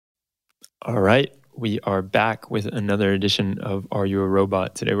All right, we are back with another edition of Are You a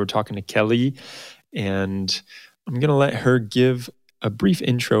Robot? Today we're talking to Kelly, and I'm going to let her give a brief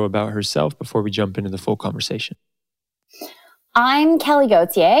intro about herself before we jump into the full conversation. I'm Kelly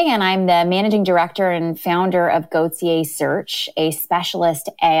Gauthier, and I'm the managing director and founder of Gauthier Search, a specialist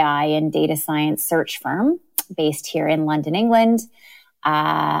AI and data science search firm based here in London, England.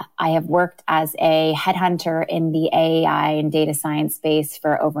 I have worked as a headhunter in the AI and data science space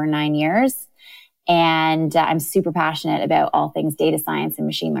for over 9 years, and I'm super passionate about all things data science and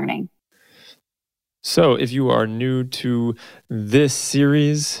machine learning. So if you are new to this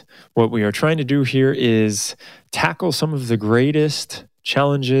series, what we are trying to do here is tackle some of the greatest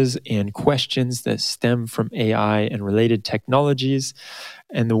challenges and questions that stem from AI and related technologies.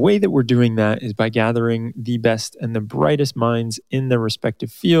 And the way that we're doing that is by gathering the best and the brightest minds in their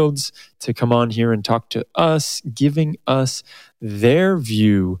respective fields to come on here and talk to us, giving us their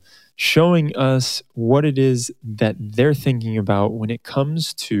view, showing us what it is that they're thinking about when it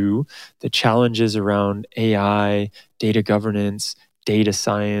comes to the challenges around AI, data governance, data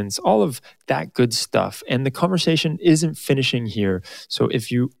science, all of that good stuff. And the conversation isn't finishing here. So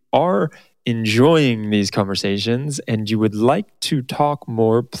if you are enjoying these conversations and you would like to talk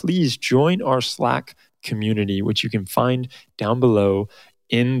more, please join our Slack community, which you can find down below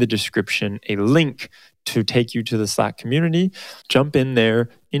in the description, a link to take you to the Slack community. Jump in there,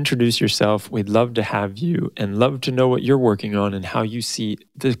 introduce yourself. We'd love to have you and love to know what you're working on and how you see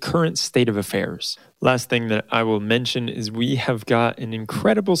the current state of affairs. Last thing that I will mention is we have got an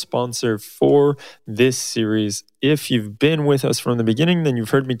incredible sponsor for this series. If you've been with us from the beginning, then you've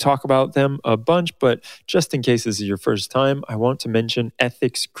heard me talk about them a bunch, but just in case this is your first time, I want to mention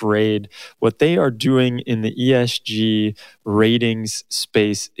Ethics Grade. What they are doing in the ESG ratings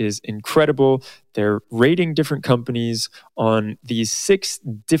space is incredible. They're rating different companies on these 6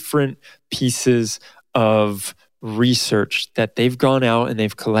 different pieces of research that they've gone out and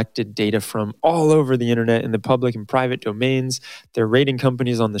they've collected data from all over the internet in the public and private domains. They're rating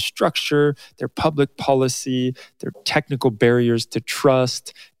companies on the structure, their public policy, their technical barriers to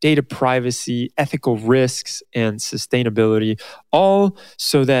trust, data privacy, ethical risks, and sustainability, all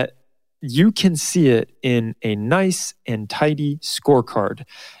so that you can see it in a nice and tidy scorecard.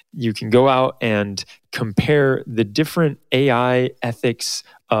 You can go out and compare the different AI ethics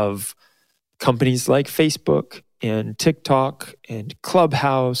of companies like Facebook and TikTok and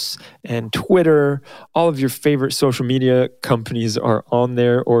Clubhouse and Twitter. All of your favorite social media companies are on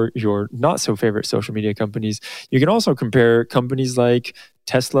there, or your not so favorite social media companies. You can also compare companies like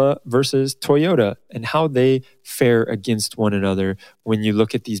Tesla versus Toyota and how they fare against one another when you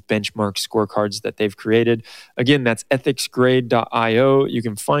look at these benchmark scorecards that they've created. Again, that's ethicsgrade.io. You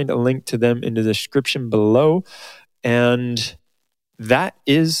can find a link to them in the description below. And that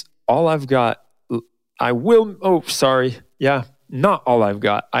is all I've got. Not all I've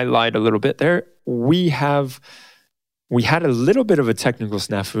got. I lied a little bit there. We had a little bit of a technical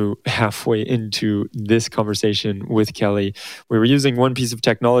snafu halfway into this conversation with Kelly. We were using one piece of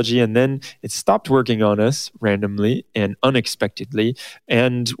technology and then it stopped working on us randomly and unexpectedly,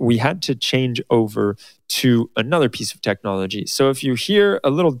 and we had to change over to another piece of technology. So if you hear a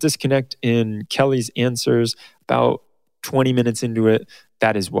little disconnect in Kelly's answers about 20 minutes into it,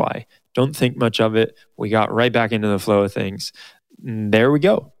 that is why. Don't think much of it. We got right back into the flow of things. There we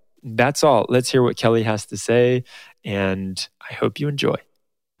go. That's all. Let's hear what Kelly has to say, and I hope you enjoy.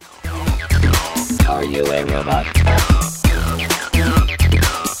 Are you a robot?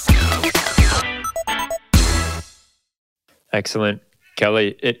 Excellent.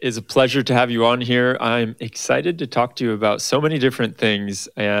 Kelly, it is a pleasure to have you on here. I'm excited to talk to you about so many different things,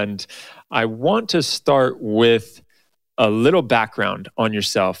 and I want to start with a little background on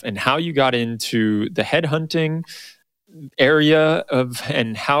yourself and how you got into the headhunting area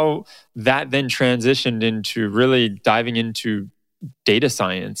and how that then transitioned into really diving into data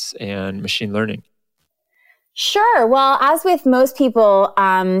science and machine learning. Sure. Well, as with most people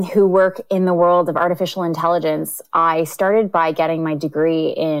who work in the world of artificial intelligence, I started by getting my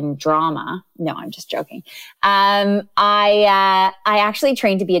degree in drama. No, I'm just joking. I actually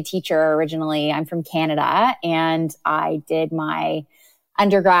trained to be a teacher originally. I'm from Canada, and I did my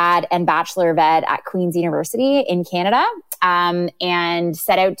undergrad and Bachelor of Ed at Queen's University in Canada, and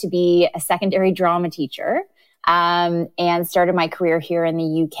set out to be a secondary drama teacher. And started my career here in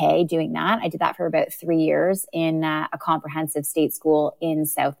the UK doing that. I did that for about 3 years in a comprehensive state school in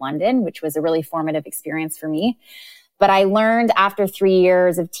South London, which was a really formative experience for me. But I learned after 3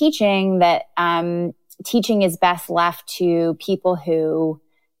 years of teaching that teaching is best left to people who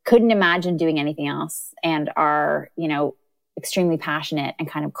couldn't imagine doing anything else and are, extremely passionate and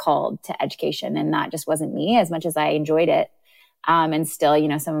kind of called to education. And that just wasn't me as much as I enjoyed it. And still,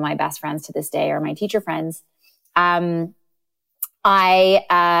 some of my best friends to this day are my teacher friends.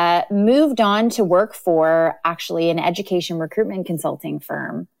 I moved on to work for actually an education recruitment consulting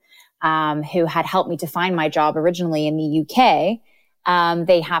firm who had helped me to find my job originally in the UK.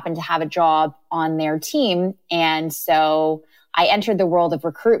 They happened to have a job on their team. And so I entered the world of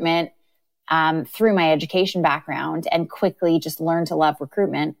recruitment through my education background and quickly just learned to love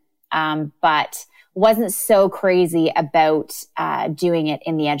recruitment. But wasn't so crazy about doing it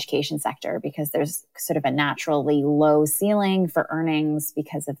in the education sector because there's sort of a naturally low ceiling for earnings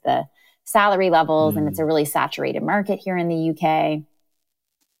because of the salary levels, and it's a really saturated market here in the UK.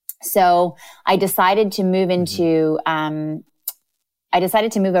 So I decided to move into, over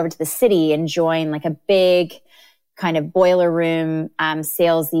to the city and join like a big kind of boiler room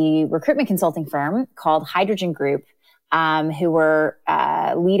salesy recruitment consulting firm called Hydrogen Group. Who were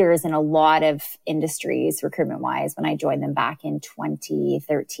leaders in a lot of industries recruitment-wise when I joined them back in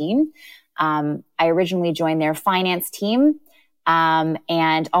 2013. I originally joined their finance team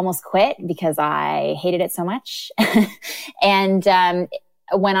and almost quit because I hated it so much. And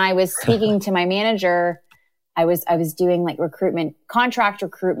when I was speaking to my manager, I was doing like contract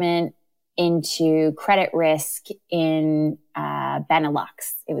recruitment into credit risk in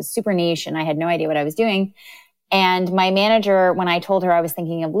Benelux. It was super niche and I had no idea what I was doing. And my manager, when I told her I was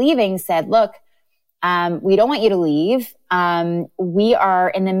thinking of leaving, said, look, we don't want you to leave. We are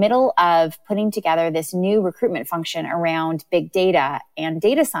in the middle of putting together this new recruitment function around big data and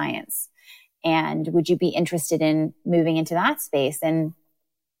data science. And would you be interested in moving into that space? And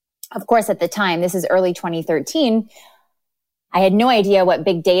of course, at the time, this is early 2013, I had no idea what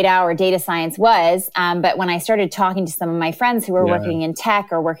big data or data science was. But when I started talking to some of my friends who were working in tech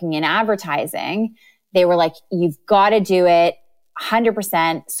or working in advertising, they were like, you've got to do it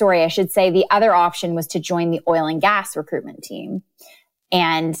 100%. Sorry, I should say the other option was to join the oil and gas recruitment team.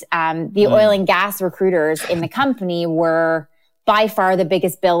 And the oil and gas recruiters in the company were by far the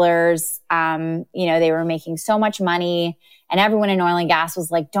biggest billers. They were making so much money and everyone in oil and gas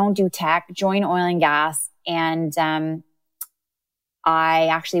was like, don't do tech, join oil and gas. And I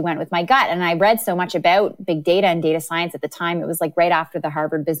actually went with my gut and I read so much about big data and data science at the time. It was like right after the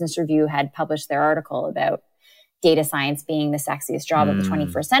Harvard Business Review had published their article about data science being the sexiest job of the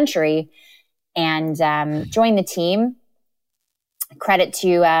 21st century, and joined the team. Credit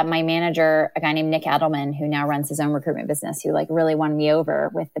to my manager, a guy named Nick Edelman, who now runs his own recruitment business, who like really won me over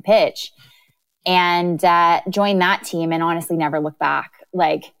with the pitch, and joined that team and honestly never looked back.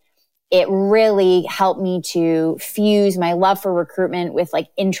 Like, it really helped me to fuse my love for recruitment with like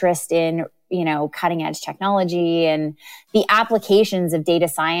interest in, cutting edge technology, and the applications of data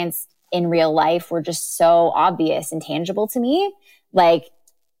science in real life were just so obvious and tangible to me. Like,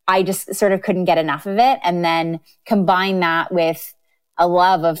 I just sort of couldn't get enough of it. And then combine that with a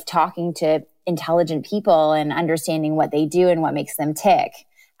love of talking to intelligent people and understanding what they do and what makes them tick.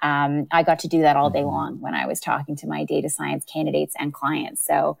 I got to do that all day long when I was talking to my data science candidates and clients.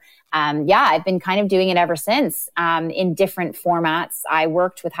 So, I've been kind of doing it ever since, in different formats. I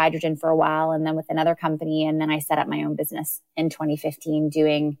worked with Hydrogen for a while and then with another company. And then I set up my own business in 2015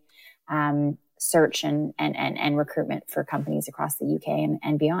 doing, search and recruitment for companies across the UK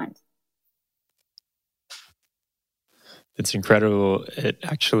and beyond. It's incredible. It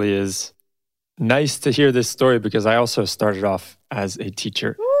actually is nice to hear this story because I also started off as a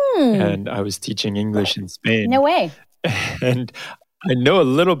teacher and I was teaching English in Spain. No way. And I know a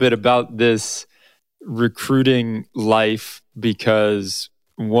little bit about this recruiting life because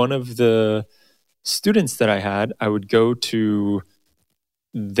one of the students that I had, I would go to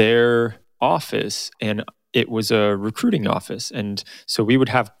their office and it was a recruiting office. And so we would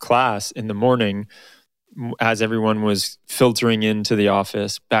have class in the morning as everyone was filtering into the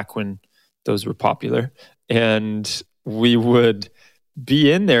office back when those were popular. And we would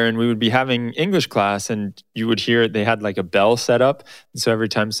be in there and we would be having English class and you would hear they had like a bell set up. And so every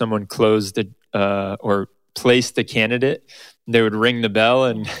time someone closed or placed the candidate, they would ring the bell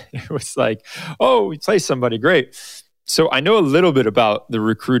and it was like, oh, we placed somebody, great. So I know a little bit about the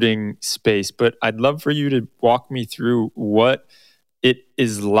recruiting space, but I'd love for you to walk me through what it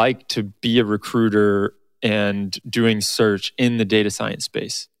is like to be a recruiter and doing search in the data science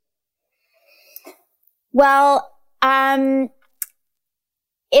space. Well,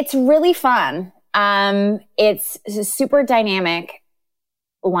 it's really fun. It's a super dynamic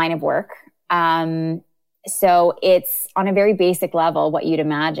line of work. So it's on a very basic level what you'd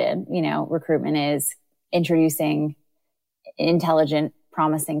imagine, recruitment is introducing intelligent,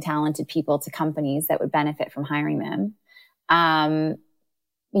 promising, talented people to companies that would benefit from hiring them. It's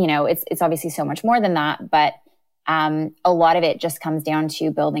obviously so much more than that, but a lot of it just comes down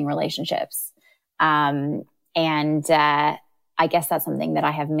to building relationships. I guess that's something that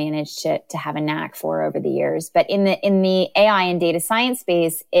I have managed to have a knack for over the years. But in the AI and data science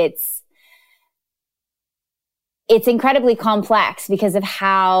space, it's incredibly complex because of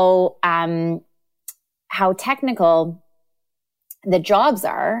how technical the jobs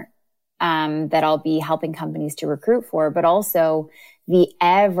are that I'll be helping companies to recruit for, but also the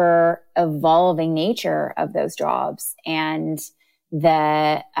ever evolving nature of those jobs and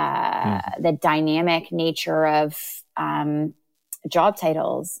the dynamic nature of job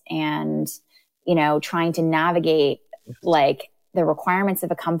titles and, trying to navigate like the requirements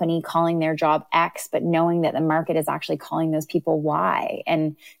of a company calling their job X, but knowing that the market is actually calling those people Y,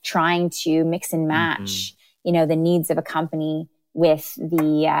 and trying to mix and match, the needs of a company with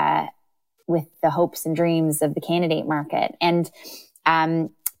the hopes and dreams of the candidate market. And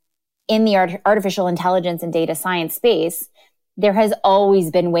in the artificial intelligence and data science space, there has always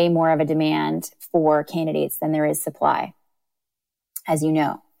been way more of a demand for candidates than there is supply, as you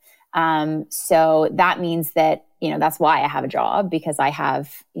know. So that means that, that's why I have a job, because I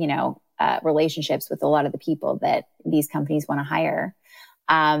have, relationships with a lot of the people that these companies want to hire.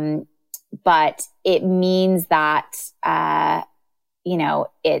 But it means that,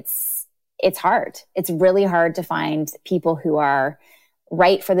 it's hard. It's really hard to find people who are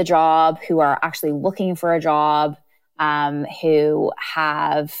right for the job, who are actually looking for a job, who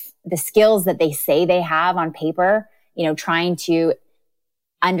have the skills that they say they have on paper, trying to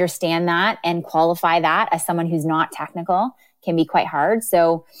understand that and qualify that as someone who's not technical can be quite hard.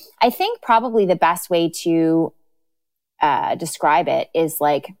 So I think probably the best way to describe it is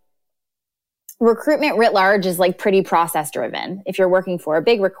like recruitment writ large is like pretty process driven. If you're working for a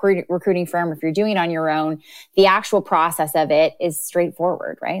big recruiting firm, if you're doing it on your own, the actual process of it is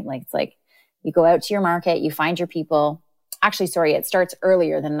straightforward, right? Like it's like you go out to your market, you find your people. Actually, sorry, it starts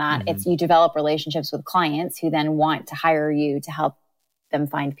earlier than that. It's you develop relationships with clients who then want to hire you to help them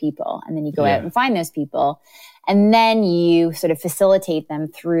find people. And then you go out and find those people. And then you sort of facilitate them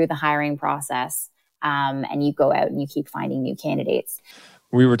through the hiring process. And you go out and you keep finding new candidates.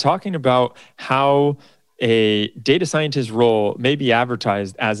 We were talking about how a data scientist role may be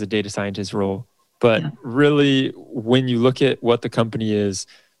advertised as a data scientist role, but really when you look at what the company is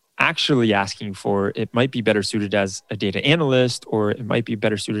actually asking for, it might be better suited as a data analyst, or it might be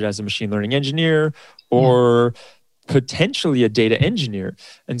better suited as a machine learning engineer, or potentially a data engineer.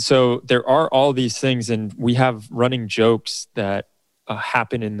 And so there are all these things, and we have running jokes that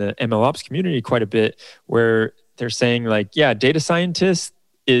happen in the MLOps community quite a bit, where they're saying like, data scientist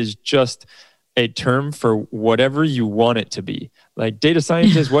is just a term for whatever you want it to be. Like data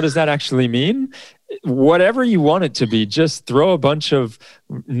scientist, what does that actually mean? Whatever you want it to be, just throw a bunch of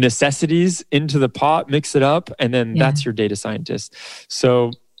necessities into the pot, mix it up, and then that's your data scientist.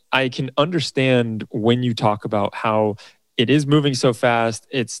 So I can understand when you talk about how it is moving so fast,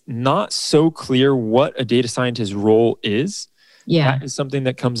 it's not so clear what a data scientist role is. That is something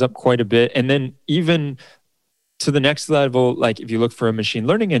that comes up quite a bit. And then even to the next level, like if you look for a machine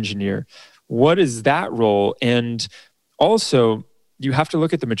learning engineer, what is that role? And also, you have to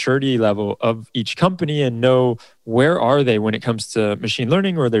look at the maturity level of each company and know where are they when it comes to machine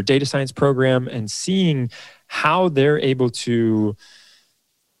learning or their data science program, and seeing how they're able to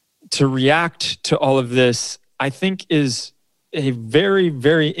react to all of this, I think is a very,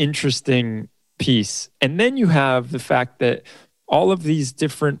 very interesting piece. And then you have the fact that all of these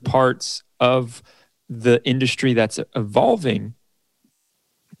different parts of the industry that's evolving,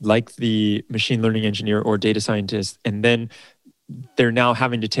 like the machine learning engineer or data scientist, and then they're now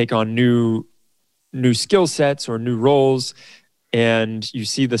having to take on new skill sets or new roles, and you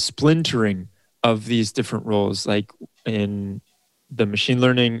see the splintering of these different roles. Like in the machine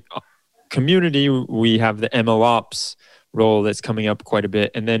learning community, we have the MLOps role that's coming up quite a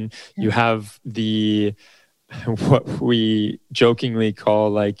bit, and then you have the what we jokingly call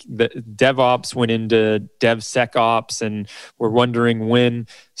like the DevOps went into DevSecOps, and we're wondering when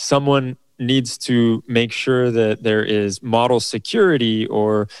someone needs to make sure that there is model security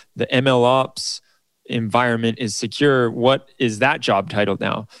or the MLOps environment is secure. What is that job title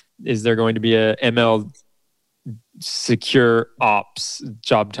now? Is there going to be a ML secure ops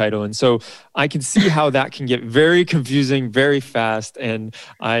job title? And so I can see how that can get very confusing very fast. And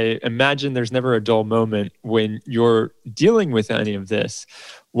I imagine there's never a dull moment when you're dealing with any of this.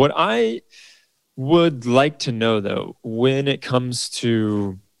 What I would like to know though, when it comes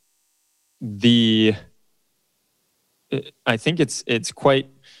to I think it's quite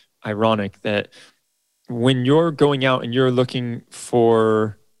ironic that when you're going out and you're looking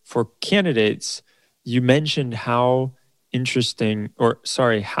for candidates, you mentioned how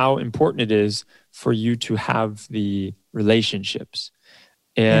how important it is for you to have the relationships.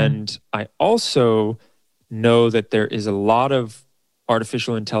 And I also know that there is a lot of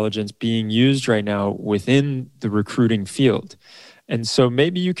artificial intelligence being used right now within the recruiting field. And so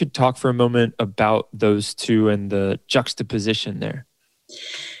maybe you could talk for a moment about those two and the juxtaposition there.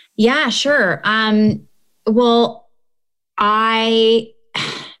 Yeah, sure. Well, I'm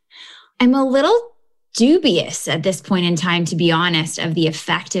a little dubious at this point in time, to be honest, of the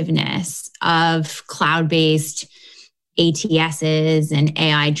effectiveness of cloud-based ATSs and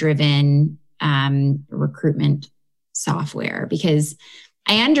AI-driven recruitment software, because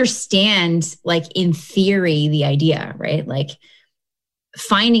I understand, like, in theory, the idea, right? Like,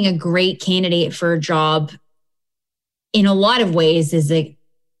 finding a great candidate for a job in a lot of ways is a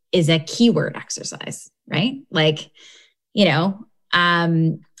keyword exercise, right? Like, you know,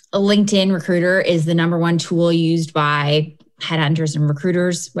 a LinkedIn Recruiter is the number one tool used by headhunters and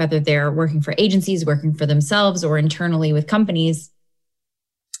recruiters, whether they're working for agencies, working for themselves, or internally with companies.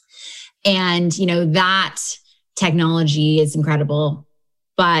 And, you know, that technology is incredible,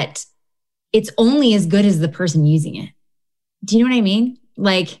 but it's only as good as the person using it. Do you know what I mean?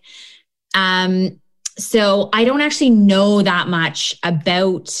 Like, so I don't actually know that much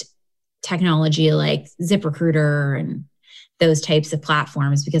about technology like ZipRecruiter and those types of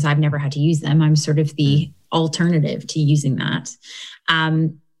platforms because I've never had to use them. I'm sort of the alternative to using that.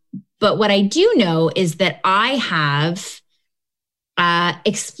 But what I do know is that I have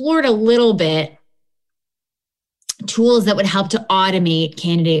explored a little bit tools that would help to automate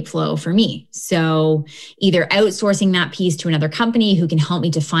candidate flow for me. So either outsourcing that piece to another company who can help me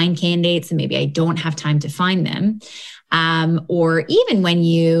to find candidates and maybe I don't have time to find them. Or even when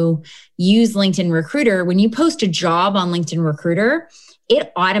you use LinkedIn Recruiter, when you post a job on LinkedIn Recruiter,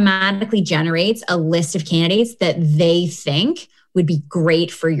 it automatically generates a list of candidates that they think would be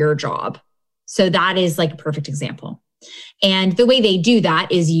great for your job. So that is like a perfect example. And the way they do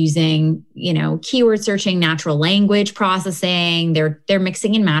that is using, you know, keyword searching, natural language processing. They're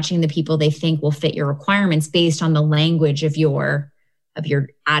mixing and matching the people they think will fit your requirements based on the language of your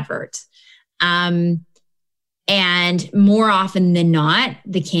advert. And more often than not,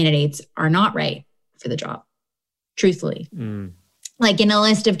 the candidates are not right for the job, truthfully. Like in a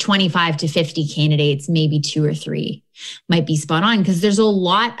list of 25 to 50 candidates, maybe 2 or 3 might be spot on because there's a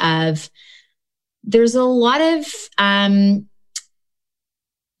lot of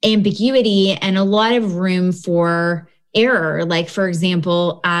ambiguity and a lot of room for error. Like, for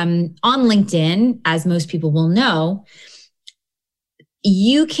example, on LinkedIn, as most people will know,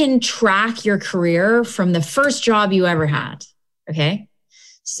 you can track your career from the first job you ever had. Okay.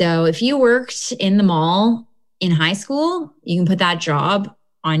 So if you worked in the mall in high school, you can put that job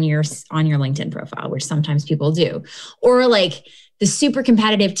on your LinkedIn profile, which sometimes people do. Or like the super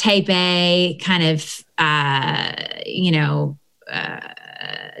competitive type A kind of,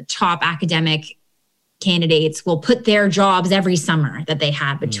 top academic candidates will put their jobs every summer that they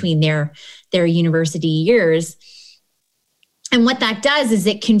have between their university years. And what that does is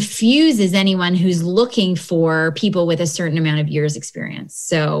it confuses anyone who's looking for people with a certain amount of years experience.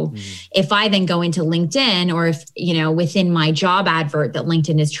 So if I then go into LinkedIn, or if, you know, within my job advert that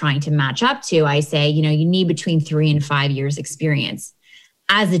LinkedIn is trying to match up to, I say, you know, you need between 3 and 5 years experience.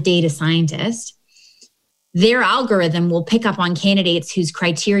 As a data scientist, their algorithm will pick up on candidates whose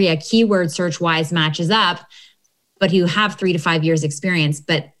criteria keyword search wise matches up, but who have 3 to 5 years experience,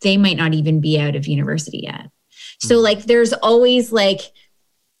 but they might not even be out of university yet. So like, there's always room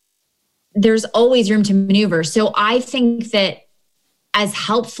to maneuver. So I think that as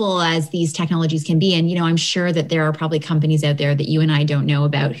helpful as these technologies can be, and, you know, I'm sure that there are probably companies out there that you and I don't know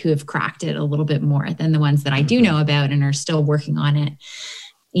about who have cracked it a little bit more than the ones that I do know about and are still working on it,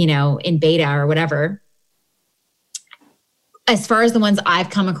 you know, in beta or whatever. As far as the ones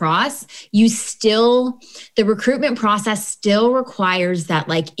I've come across, the recruitment process still requires that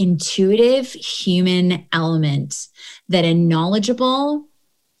like intuitive human element that a knowledgeable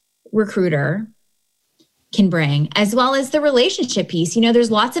recruiter can bring, as well as the relationship piece. You know,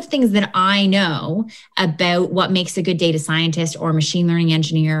 there's lots of things that I know about what makes a good data scientist or machine learning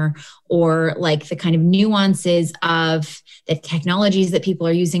engineer, or like the kind of nuances of the technologies that people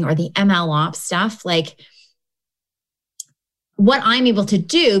are using or the ML ops stuff. Like, what I'm able to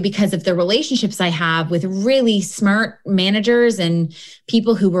do because of the relationships I have with really smart managers and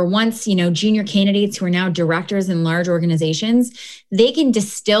people who were once, you know, junior candidates who are now directors in large organizations, they can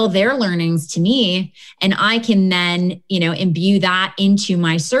distill their learnings to me, and I can then, you know, imbue that into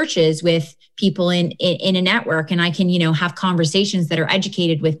my searches with people in a network, and I can, have conversations that are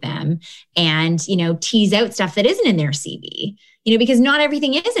educated with them and, tease out stuff that isn't in their CV, because not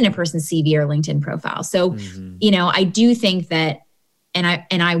everything is in a person's CV or LinkedIn profile. So, I do think that, and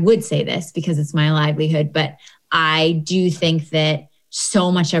I would say this because it's my livelihood, but I do think that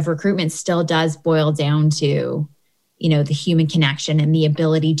so much of recruitment still does boil down to, the human connection and the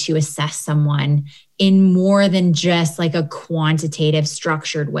ability to assess someone in more than just like a quantitative,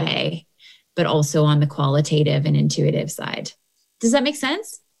 structured way, but also on the qualitative and intuitive side. Does that make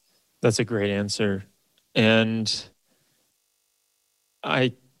sense? That's a great answer. And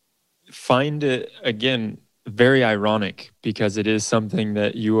I find it, again, very ironic because it is something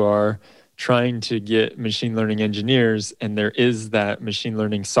that you are trying to get machine learning engineers, and there is that machine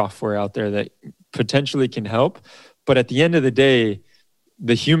learning software out there that potentially can help. But at the end of the day,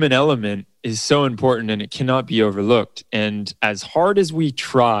 the human element is so important and it cannot be overlooked. And as hard as we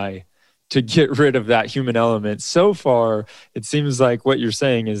try to get rid of that human element, so far, it seems like what you're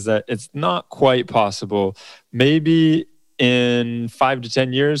saying is that it's not quite possible. Maybe in 5 to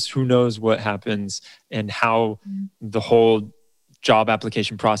 10 years, who knows what happens and how the whole job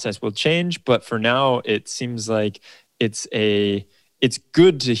application process will change. But for now, it seems like it's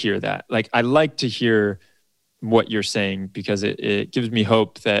good to hear that. Like, I like to hear what you're saying because it gives me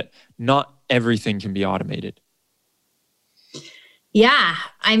hope that not everything can be automated. Yeah.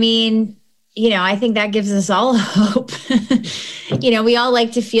 I mean, I think that gives us all hope. We all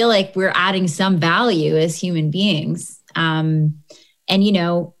like to feel like we're adding some value as human beings. And,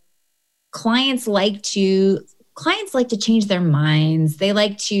 clients like to change their minds. They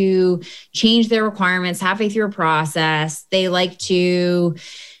like to change their requirements halfway through a process. They like to,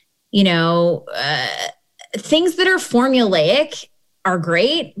 things that are formulaic are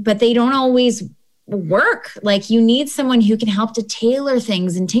great, but they don't always work. Like, you need someone who can help to tailor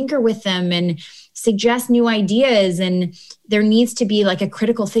things and tinker with them and suggest new ideas. And there needs to be like a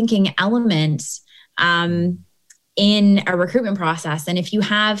critical thinking element in a recruitment process. And if you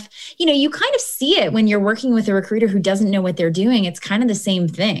have, you kind of see it when you're working with a recruiter who doesn't know what they're doing. It's kind of the same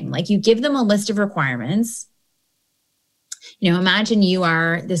thing. Like, you give them a list of requirements. Imagine you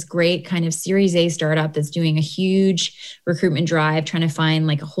are this great kind of Series A startup that's doing a huge recruitment drive, trying to find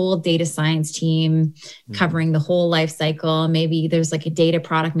like a whole data science team covering the whole life cycle. Maybe there's like a data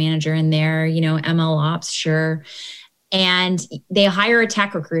product manager in there, ML ops, sure. And they hire a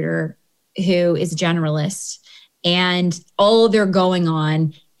tech recruiter who is a generalist, and all they're going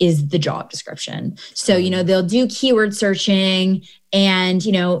on is the job description. So, they'll do keyword searching and,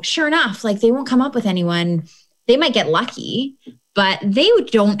 sure enough, like, they won't come up with anyone. They might get lucky, but they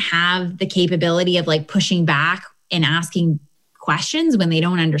don't have the capability of like pushing back and asking questions when they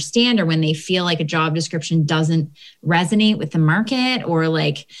don't understand, or when they feel like a job description doesn't resonate with the market, or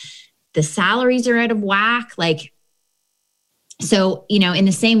like the salaries are out of whack. Like, so, in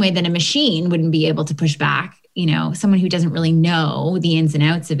the same way that a machine wouldn't be able to push back, someone who doesn't really know the ins and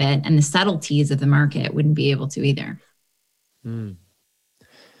outs of it and the subtleties of the market wouldn't be able to either.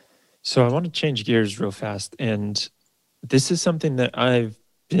 So I want to change gears real fast. And this is something that I've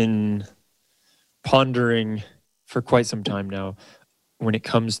been pondering for quite some time now when it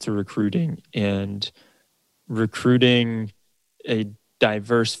comes to recruiting and recruiting a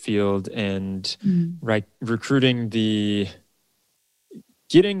diverse field and recruiting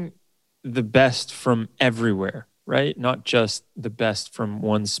getting the best from everywhere, right? Not just the best from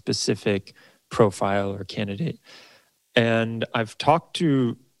one specific profile or candidate. And I've talked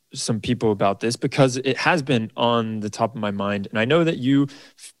to some people about this because it has been on the top of my mind. And I know that you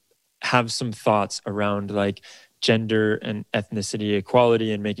have some thoughts around like gender and ethnicity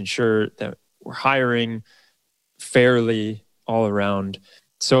equality and making sure that we're hiring fairly all around.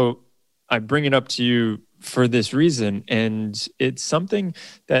 So I bring it up to you for this reason. And it's something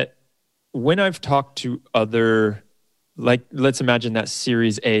that when I've talked to other, like, let's imagine that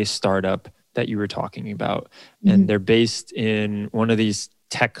Series A startup that you were talking about, and they're based in one of these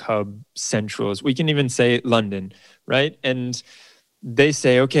tech hub centrals. We can even say London, right? And they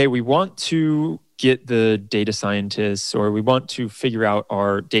say, okay, we want to get the data scientists, or we want to figure out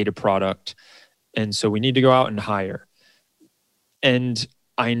our data product. And so we need to go out and hire. And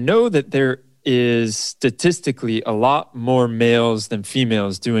I know that there is statistically a lot more males than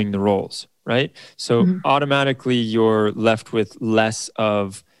females doing the roles, right? So automatically you're left with less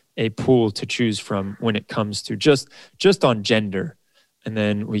of a pool to choose from when it comes to just on gender. And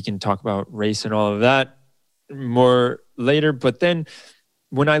then we can talk about race and all of that more later. But then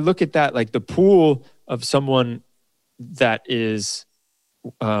when I look at that, like the pool of someone that is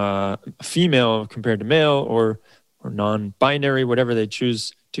female compared to male, or non-binary, whatever they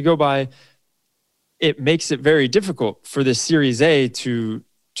choose to go by, it makes it very difficult for the Series A to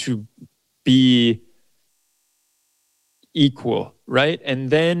be equal, right? And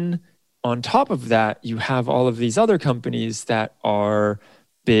then on top of that, you have all of these other companies that are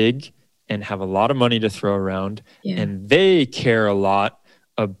big and have a lot of money to throw around, and they care a lot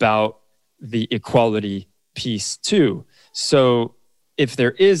about the equality piece too. So if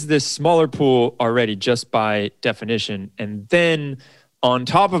there is this smaller pool already just by definition, and then on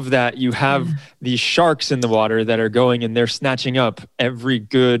top of that, you have these sharks in the water that are going and they're snatching up every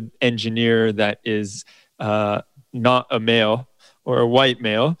good engineer that is not a male or a white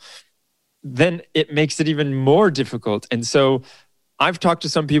male, then it makes it even more difficult. And so I've talked to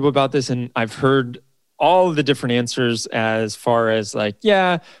some people about this, and I've heard all the different answers as far as like,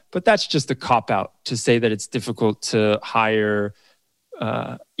 yeah, but that's just a cop-out to say that it's difficult to hire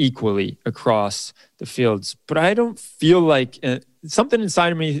equally across the fields. But I don't feel like something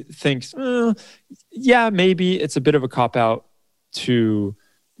inside of me thinks, yeah, maybe it's a bit of a cop-out to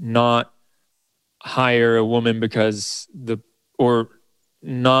not hire a woman because or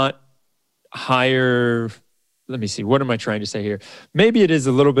not hire, let me see, what am I trying to say here? Maybe it is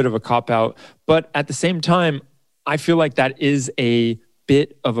a little bit of a cop-out, but at the same time, I feel like that is a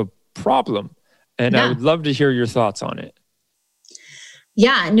bit of a problem. And I would love to hear your thoughts on it.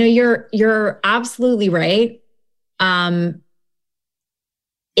 Yeah, no, you're absolutely right.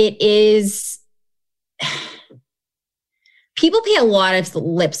 It is, people pay a lot of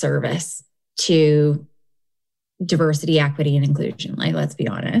lip service to diversity, equity, and inclusion. Like, let's be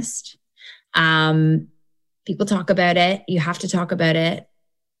honest. People talk about it. You have to talk about it.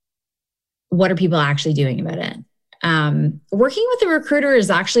 What are people actually doing about it? Working with a recruiter is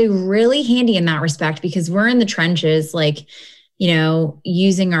actually really handy in that respect, because we're in the trenches, like,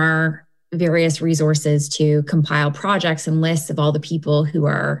 using our various resources to compile projects and lists of all the people who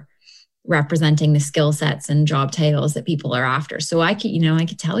are representing the skill sets and job titles that people are after. So I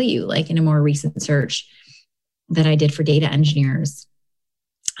could tell you, like, in a more recent search that I did for data engineers,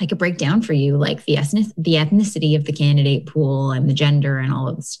 I could break down for you like the ethnicity of the candidate pool and the gender and all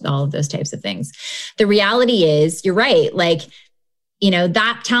of those types of things. The reality is, you're right. Like,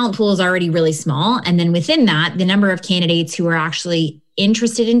 that talent pool is already really small. And then within that, the number of candidates who are actually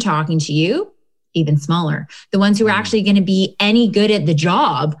interested in talking to you, even smaller. The ones who are actually going to be any good at the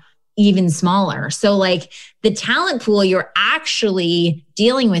job, even smaller. So like the talent pool you're actually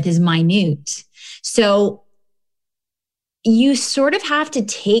dealing with is minute. So you sort of have to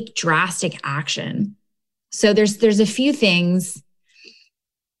take drastic action. So there's a few things,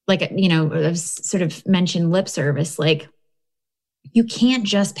 like, I've sort of mentioned lip service. Like, you can't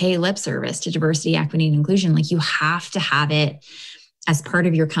just pay lip service to diversity, equity, and inclusion. Like, you have to have it as part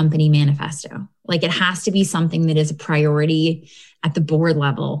of your company manifesto. Like, it has to be something that is a priority at the board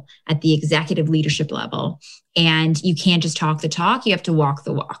level, at the executive leadership level. And you can't just talk the talk, you have to walk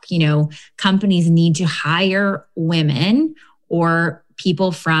the walk. Companies need to hire women or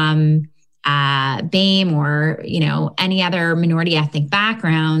people from BAME or, any other minority ethnic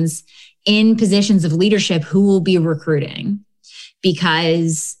backgrounds in positions of leadership who will be recruiting.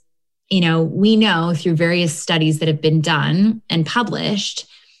 Because, we know through various studies that have been done and published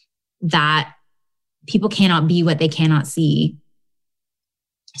that people cannot be what they cannot see.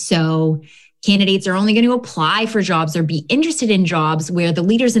 So candidates are only going to apply for jobs or be interested in jobs where the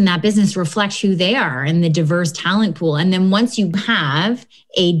leaders in that business reflect who they are in the diverse talent pool. And then once you have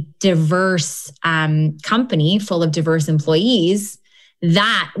a diverse company full of diverse employees,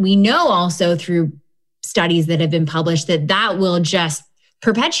 that we know also through studies that have been published that will just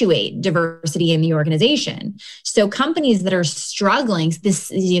perpetuate diversity in the organization. So companies that are struggling,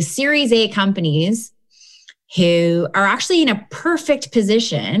 Series A companies who are actually in a perfect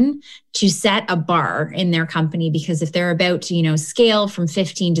position to set a bar in their company, because if they're about to, scale from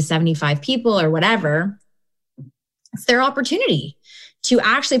 15 to 75 people or whatever, it's their opportunity to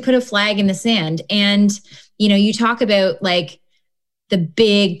actually put a flag in the sand. And, you talk about like the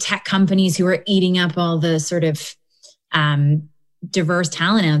big tech companies who are eating up all the sort of diverse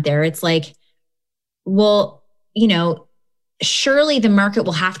talent out there. It's like, well, surely the market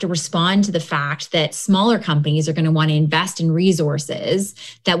will have to respond to the fact that smaller companies are going to want to invest in resources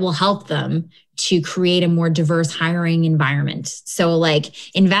that will help them to create a more diverse hiring environment. So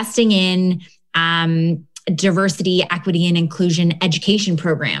like investing in diversity, equity, and inclusion education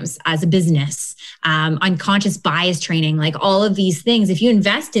programs as a business, unconscious bias training, like all of these things. If you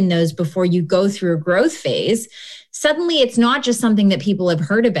invest in those before you go through a growth phase, suddenly it's not just something that people have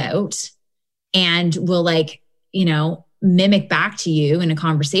heard about and will mimic back to you in a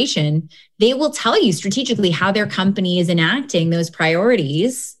conversation. They will tell you strategically how their company is enacting those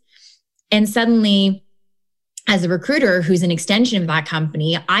priorities And suddenly, as a recruiter who's an extension of that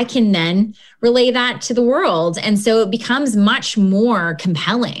company, I can then relay that to the world. And so it becomes much more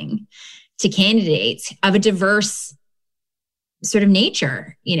compelling to candidates of a diverse sort of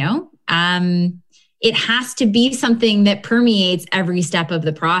nature, It has to be something that permeates every step of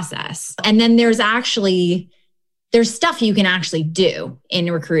the process. And then there's stuff you can actually do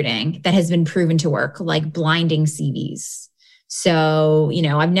in recruiting that has been proven to work, like blinding CVs. So,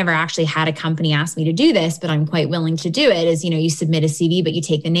 I've never actually had a company ask me to do this, but I'm quite willing to do it, is, you submit a CV, but you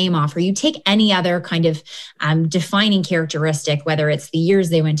take the name off, or you take any other kind of defining characteristic, whether it's the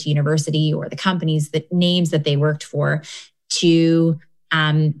years they went to university or the companies, the names that they worked for, to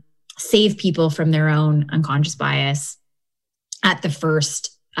save people from their own unconscious bias at the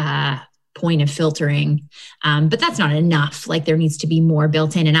first point of filtering. But that's not enough. Like, there needs to be more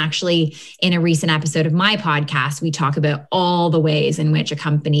built in. And actually, in a recent episode of my podcast, we talk about all the ways in which a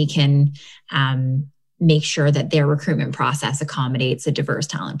company can make sure that their recruitment process accommodates a diverse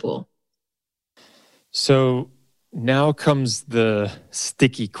talent pool. So now comes the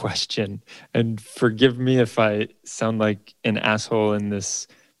sticky question. And forgive me if I sound like an asshole in this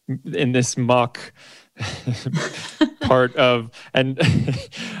mock part of, and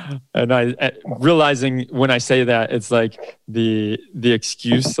I realizing when I say that, it's like the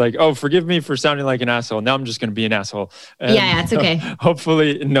excuse, like, oh, forgive me for sounding like an asshole. Now I'm just going to be an asshole. And yeah, it's okay.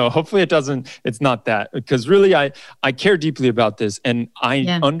 Hopefully it doesn't. It's not that, because really I care deeply about this, and I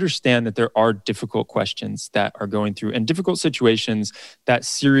understand that there are difficult questions that are going through, and difficult situations that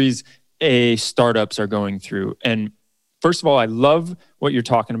Series A startups are going through. And first of all, I love what you're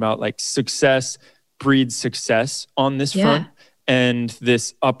talking about, like success breeds success on this front, and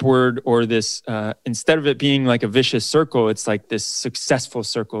this upward, or this, instead of it being like a vicious circle, it's like this successful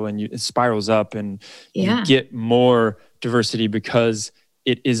circle, and it spirals up, and you get more diversity because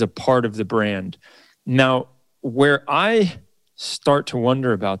it is a part of the brand. Now, where I start to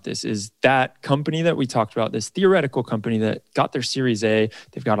wonder about this is that company that we talked about, this theoretical company that got their Series A,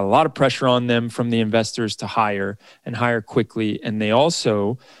 they've got a lot of pressure on them from the investors to hire, and hire quickly. And they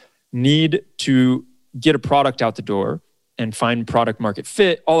also need to get a product out the door and find product market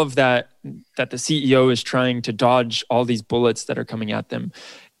fit, all of that the CEO is trying to dodge all these bullets that are coming at them.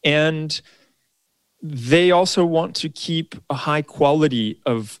 And they also want to keep a high quality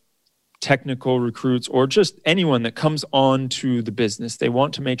of technical recruits, or just anyone that comes on to the business. They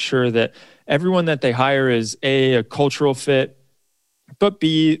want to make sure that everyone that they hire is a cultural fit, but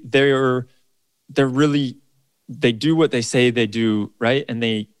B, they do what they say they do, right? And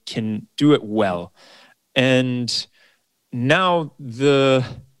they can do it well. And now the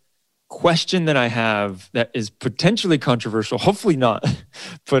question that I have that is potentially controversial, hopefully not,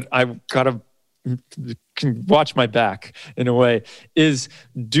 but I've got to watch my back in a way, is,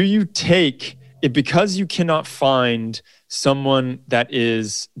 do you take it, because you cannot find someone that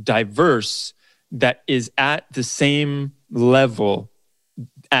is diverse, that is at the same level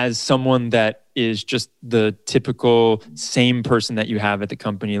as someone that is just the typical same person that you have at the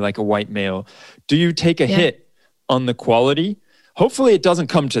company, like a white male? Do you take a hit on the quality? Hopefully it doesn't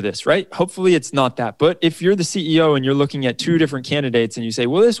come to this, right? Hopefully it's not that. But if you're the CEO and you're looking at two different candidates and you say,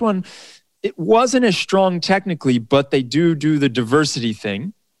 well, this one, it wasn't as strong technically, but they do the diversity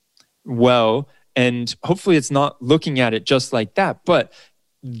thing well, and hopefully it's not looking at it just like that, but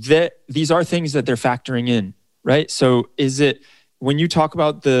these are things that they're factoring in, right? So is it, when you talk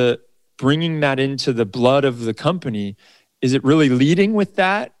about bringing that into the blood of the company, is it really leading with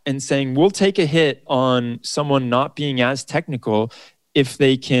that and saying, we'll take a hit on someone not being as technical if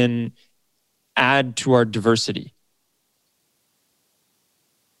they can add to our diversity?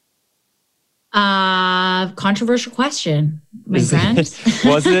 Controversial question, my friend.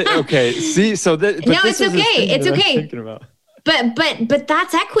 Was it? Okay. See, so no, it's okay. It's okay. But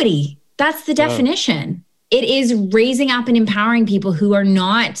that's equity. That's the definition. It is raising up and empowering people who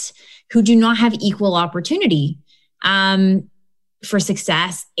do not have equal opportunity for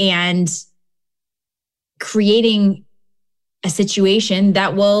success, and creating a situation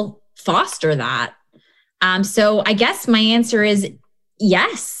that will foster that. So I guess my answer is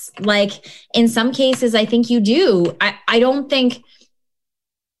yes. Like, in some cases, I think you do. I don't think,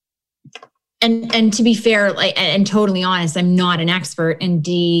 and to be fair, like, and totally honest, I'm not an expert in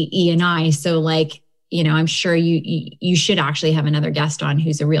DE&I. So, like, I'm sure you should actually have another guest on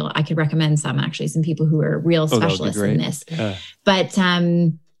who's I could recommend some people who are real specialists in this. Yeah. But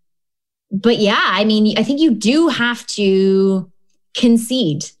yeah, I mean, I think you do have to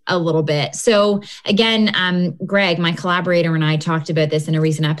concede a little bit. So again, Greg, my collaborator, and I talked about this in a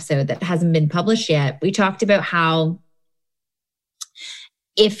recent episode that hasn't been published yet. We talked about how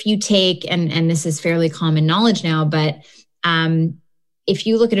if you take, and this is fairly common knowledge now, but if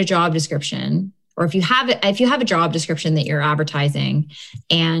you look at a job description, or if you have a job description that you're advertising,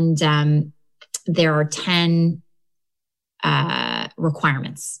 and there are 10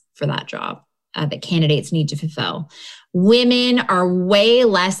 requirements for that job that candidates need to fulfill, women are way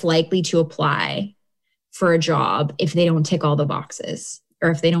less likely to apply for a job if they don't tick all the boxes, or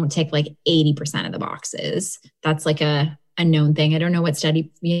if they don't tick like 80% of the boxes. That's like a known thing. I don't know what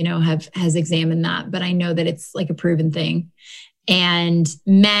study, has examined that, but I know that it's like a proven thing. And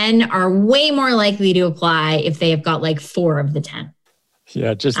men are way more likely to apply if they have got like 4 of the 10.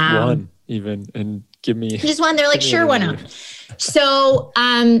 Yeah, just one even, and give me just one. They're like, sure, why not? So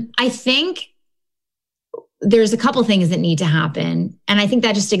I think there's a couple things that need to happen. And I think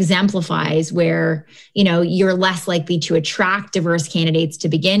that just exemplifies where, you're less likely to attract diverse candidates to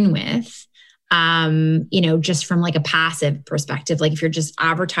begin with. Just from like a passive perspective, like if you're just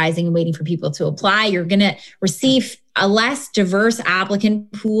advertising and waiting for people to apply, you're going to receive a less diverse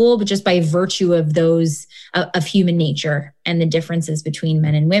applicant pool, but just by virtue of those of human nature and the differences between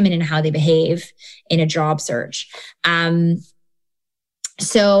men and women and how they behave in a job search.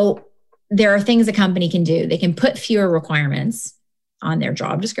 So there are things a company can do. They can put fewer requirements on their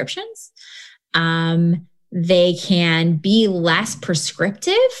job descriptions. They can be less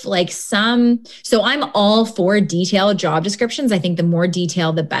prescriptive, so I'm all for detailed job descriptions. I think the more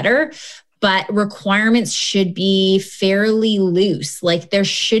detailed, the better, but requirements should be fairly loose. Like there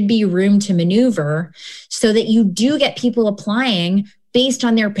should be room to maneuver so that you do get people applying based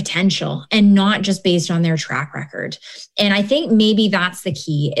on their potential and not just based on their track record. And I think maybe that's the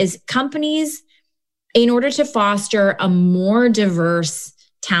key is companies, in order to foster a more diverse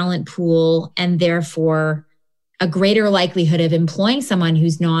talent pool and therefore a greater likelihood of employing someone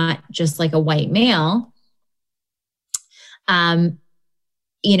who's not just like a white male,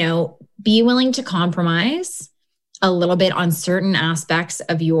 be willing to compromise a little bit on certain aspects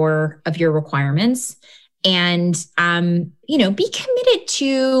of your requirements, and be committed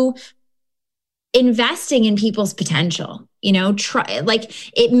to investing in people's potential.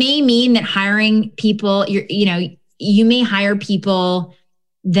 It may mean that hiring people, you may hire people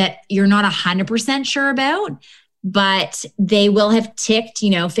that you're not 100% sure about, but they will have ticked,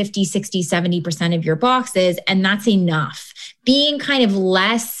 50, 60, 70% of your boxes. And that's enough. Being kind of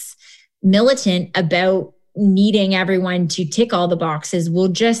less militant about needing everyone to tick all the boxes will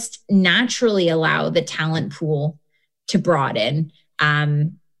just naturally allow the talent pool to broaden.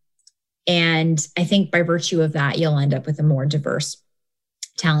 And I think by virtue of that, you'll end up with a more diverse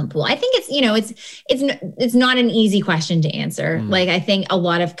talent pool. I think it's not an easy question to answer. Like I think a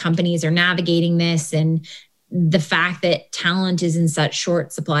lot of companies are navigating this, and the fact that talent is in such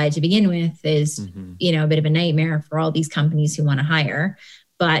short supply to begin with is, a bit of a nightmare for all these companies who want to hire.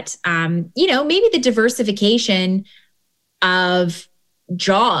 But, maybe the diversification of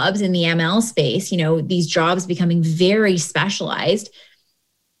jobs in the ML space, these jobs becoming very specialized,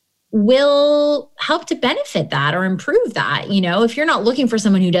 will help to benefit that or improve that. If you're not looking for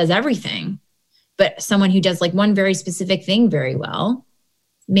someone who does everything, but someone who does like one very specific thing very well,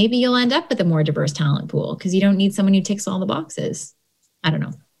 maybe you'll end up with a more diverse talent pool because you don't need someone who ticks all the boxes. I don't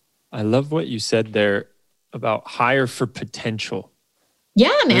know. I love what you said there about hire for potential.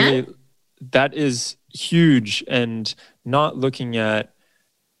 Yeah, man. Really, that is huge, and not looking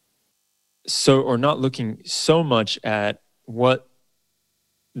so much at what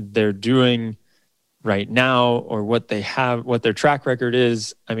they're doing right now or what their track record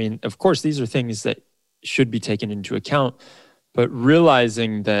is. I mean, of course, these are things that should be taken into account, but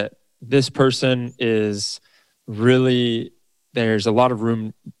realizing that this person is really, there's a lot of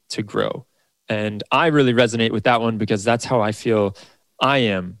room to grow. And I really resonate with that one because that's how I feel I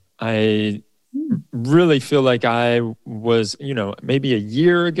am. I really feel like I was, maybe a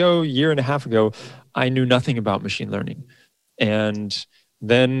year and a half ago, I knew nothing about machine learning. And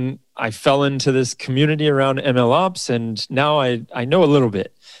then I fell into this community around ML ops, and now I know a little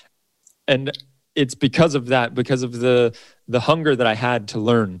bit. And it's because of that, because of the hunger that I had to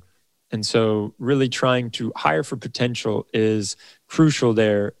learn. And so really trying to hire for potential is crucial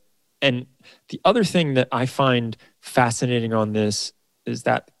there. And the other thing that I find fascinating on this is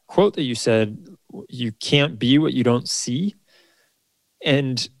that quote that you said, you can't be what you don't see.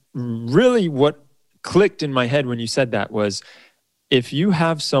 And really what clicked in my head when you said that was, if you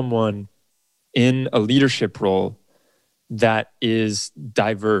have someone in a leadership role that is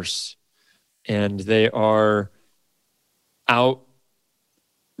diverse and they are out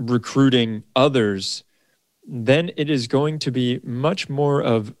recruiting others, then it is going to be much more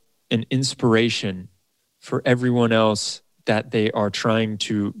of an inspiration for everyone else that they are trying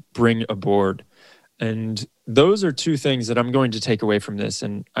to bring aboard. And those are two things that I'm going to take away from this.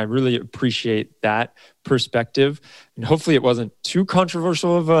 And I really appreciate that perspective. And hopefully it wasn't too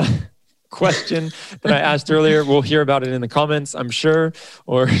controversial of a question that I asked earlier. We'll hear about it in the comments, I'm sure,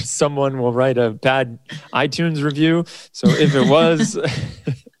 or someone will write a bad iTunes review. So if it was,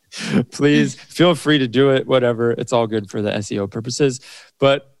 please feel free to do it, whatever. It's all good for the SEO purposes.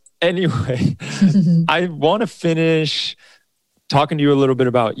 But anyway, I want to finish talking to you a little bit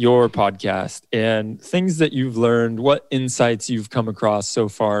about your podcast and things that you've learned, what insights you've come across so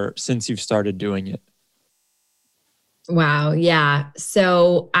far since you've started doing it. Wow. Yeah.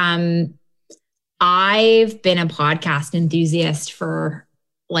 So, I've been a podcast enthusiast for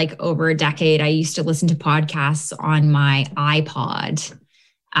like over a decade. I used to listen to podcasts on my iPod.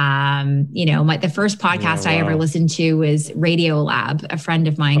 The first podcast I ever listened to was Radiolab. A friend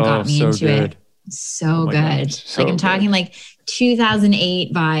of mine got me into it. So good. So I'm talking like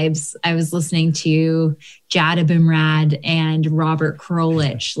 2008 vibes. I was listening to Jad Abumrad and Robert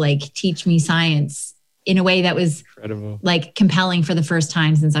Krulwich, like teach me science in a way that was incredible, like compelling for the first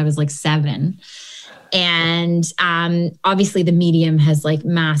time since I was like 7. And obviously the medium has like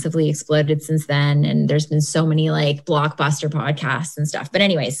massively exploded since then. And there's been so many like blockbuster podcasts and stuff. But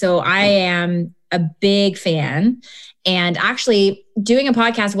anyway, so I am a big fan. And actually doing a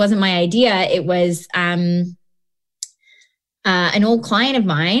podcast wasn't my idea. It was an old client of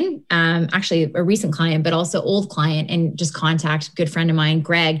mine, actually a recent client, but also old client, and just contact good friend of mine,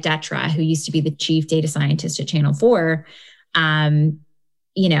 Greg Detra, who used to be the chief data scientist at Channel 4.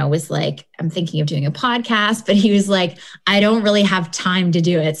 Was like, I'm thinking of doing a podcast, but he was like, I don't really have time to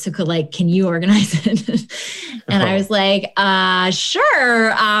do it. So can you organize it? And I was like,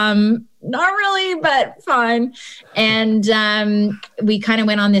 sure. Not really, but fine. And we kind of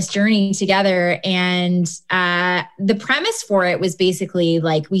went on this journey together. And the premise for it was basically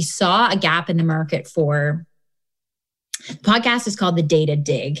like, we saw a gap in the market for the podcast is called The Data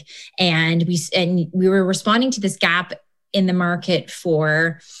Dig. And we were responding to this gap in the market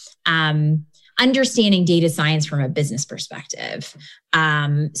for understanding data science from a business perspective.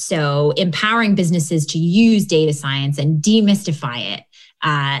 So empowering businesses to use data science and demystify it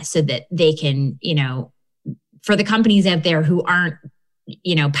so that they can, for the companies out there who aren't,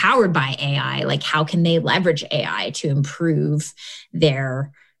 powered by AI, like how can they leverage AI to improve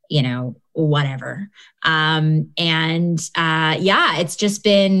their, whatever. It's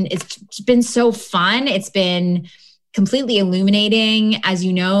been so fun. It's been completely illuminating, as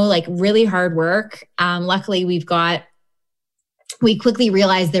you know, like really hard work. Luckily, we quickly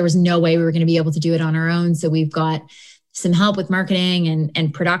realized there was no way we were going to be able to do it on our own. So we've got some help with marketing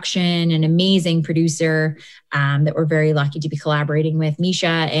and production, an amazing producer that we're very lucky to be collaborating with, Misha.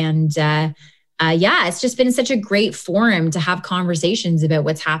 And it's just been such a great forum to have conversations about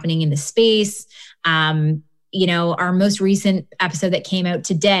what's happening in the space. Our most recent episode that came out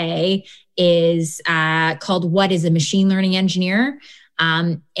today is called What is a Machine Learning Engineer?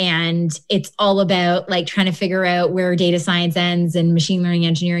 And it's all about like trying to figure out where data science ends and machine learning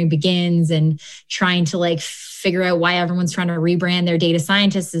engineering begins, and trying to like figure out why everyone's trying to rebrand their data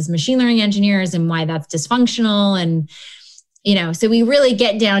scientists as machine learning engineers and why that's dysfunctional. And, so we really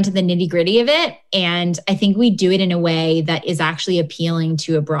get down to the nitty gritty of it. And I think we do it in a way that is actually appealing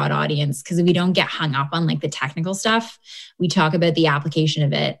to a broad audience, because we don't get hung up on like the technical stuff. We talk about the application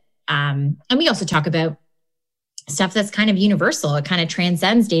of it. And we also talk about stuff that's kind of universal. It kind of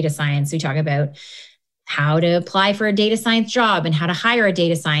transcends data science. We talk about how to apply for a data science job and how to hire a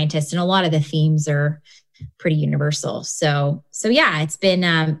data scientist. And a lot of the themes are pretty universal. So yeah, it's been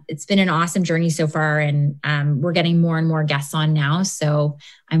an awesome journey so far. And we're getting more and more guests on now. So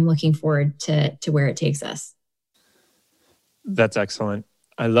I'm looking forward to where it takes us. That's excellent.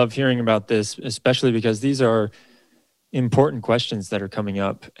 I love hearing about this, especially because these are important questions that are coming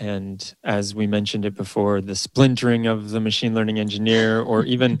up. And as we mentioned it before, the splintering of the machine learning engineer, or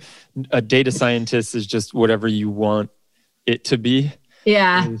even a data scientist, is just whatever you want it to be.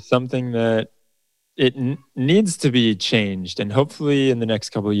 Yeah. It's something that it needs to be changed. And hopefully in the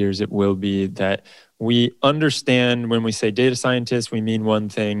next couple of years, it will be, that we understand when we say data scientist, we mean one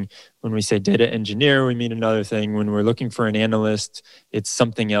thing. When we say data engineer, we mean another thing. When we're looking for an analyst, it's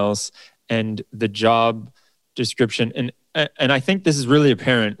something else. And the job description, and I think this is really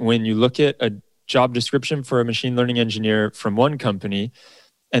apparent when you look at a job description for a machine learning engineer from one company,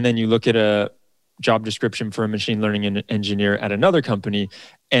 and then you look at a job description for a machine learning engineer at another company,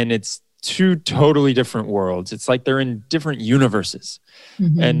 and it's two totally different worlds. It's like they're in different universes.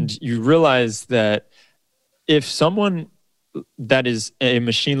 Mm-hmm. And you realize that if someone that is a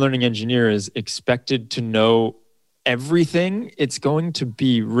machine learning engineer is expected to know everything, it's going to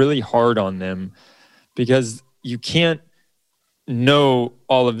be really hard on them because you can't know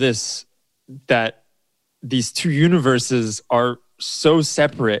all of this, that these two universes are so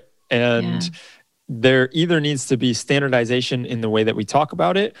separate, and there either needs to be standardization in the way that we talk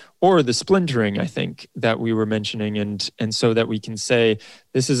about it, or the splintering, I think, that we were mentioning, and so that we can say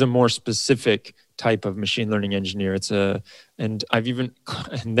this is a more specific type of machine learning engineer. And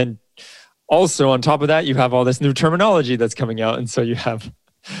then also on top of that, you have all this new terminology that's coming out, and so you have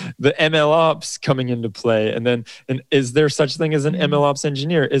the ML ops coming into play. And is there such thing as an ML ops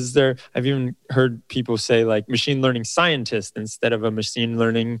engineer? I've even heard people say like machine learning scientist instead of a machine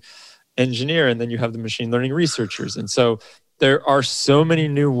learning engineer. And then you have the machine learning researchers. And so there are so many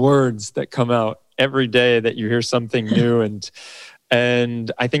new words that come out every day that you hear something new.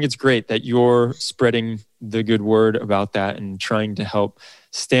 And I think it's great that you're spreading the good word about that and trying to help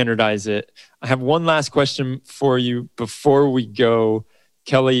standardize it. I have one last question for you before we go.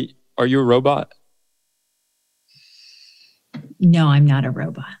 Kelly, are you a robot? No, I'm not a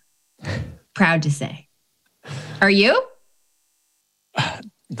robot. Proud to say. Are you?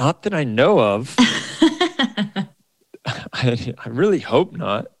 Not that I know of. I really hope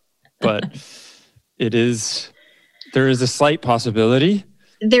not, but there is a slight possibility.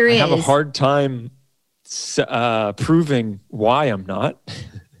 There is. I have a hard time proving why I'm not.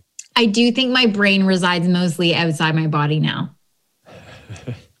 I do think my brain resides mostly outside my body now.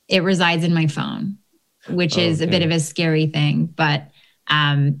 It resides in my phone, which is a bit of a scary thing, but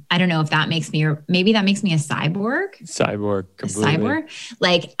I don't know if that makes me, or maybe that makes me a cyborg. Cyborg, completely. A cyborg.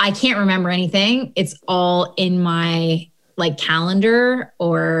 Like, I can't remember anything. It's all in my like calendar,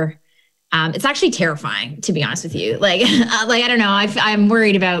 or it's actually terrifying, to be honest with you. Like I don't know. I'm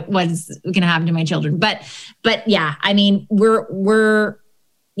worried about what's going to happen to my children, but yeah, I mean, we're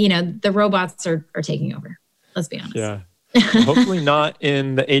the robots are taking over. Let's be honest. Yeah. Hopefully not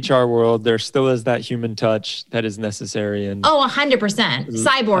in the HR world. There still is that human touch that is necessary. And 100%.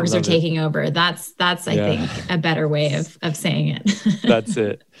 Cyborgs are taking over. That's I think a better way of saying it. That's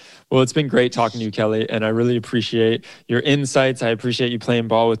it. Well, it's been great talking to you, Kelly, and I really appreciate your insights. I appreciate you playing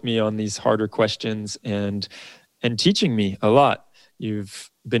ball with me on these harder questions and teaching me a lot. You've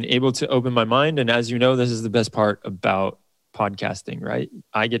been able to open my mind, and as you know, this is the best part about podcasting, right?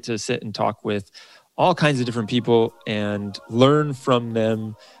 I get to sit and talk with all kinds of different people and learn from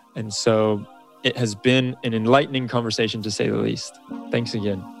them. And so it has been an enlightening conversation, to say the least. Thanks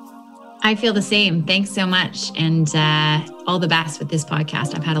again. I feel the same. Thanks so much. And all the best with this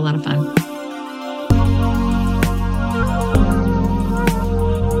podcast. I've had a lot of fun.